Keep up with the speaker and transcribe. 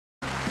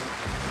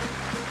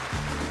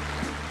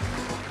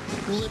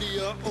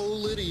Lydia, oh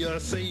Lydia,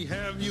 say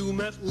have you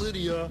met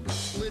Lydia?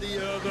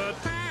 Lydia the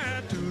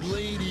tattooed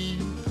lady.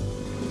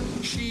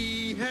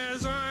 She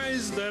has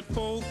eyes that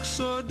folks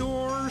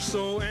adore,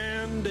 so,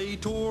 and a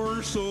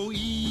torso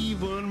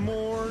even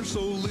more.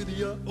 So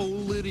Lydia, oh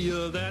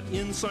Lydia, that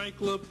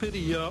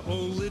encyclopedia. Oh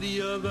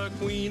Lydia, the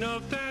queen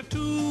of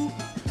tattoo.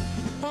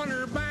 On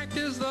her back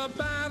is the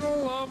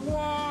Battle of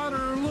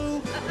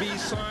Waterloo.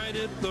 Beside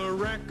it, the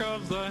wreck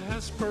of the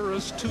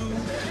Hesperus too.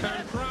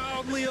 And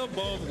proudly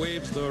above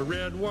waves the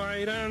red,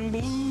 white, and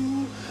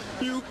blue.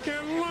 You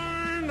can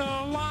learn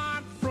a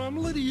lot from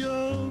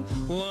Lydia.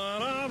 La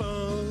da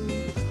da,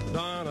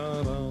 da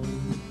da da,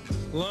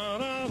 la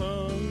da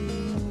da,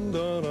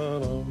 da da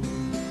da.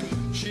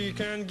 She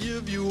can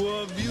give you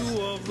a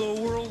view of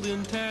the world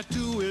in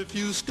tattoo if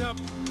you step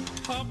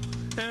up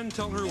and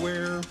tell her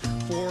where.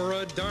 For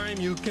a dime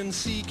you can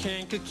see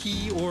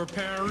Kankakee or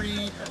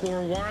Paris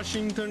or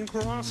Washington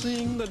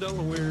crossing the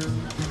Delaware.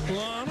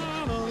 La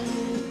da da,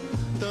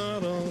 da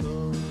da da,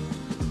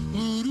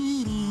 doo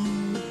doo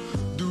doo,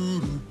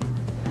 doo doo.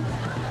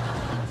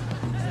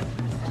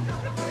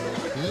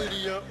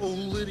 Lydia, oh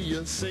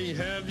Lydia, say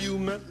have you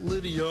met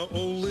Lydia?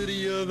 Oh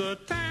Lydia, the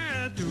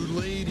tattooed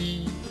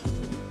lady.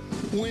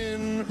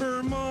 When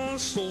her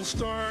muscles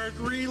start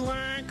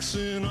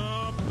relaxing,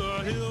 up the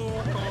hill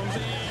comes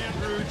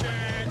Andrew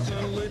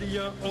Jackson.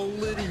 Lydia,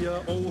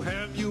 oh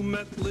have you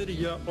met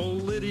Lydia? Oh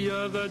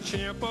Lydia, the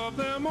champ of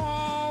them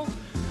all.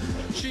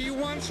 She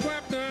once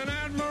swept an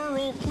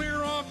admiral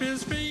clear off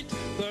his feet.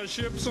 The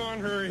ships on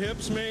her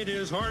hips made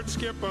his heart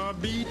skip a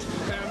beat.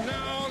 And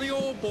now the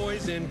old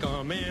boy's in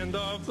command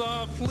of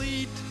the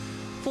fleet,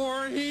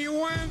 for he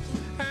went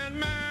and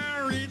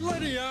married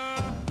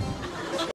Lydia.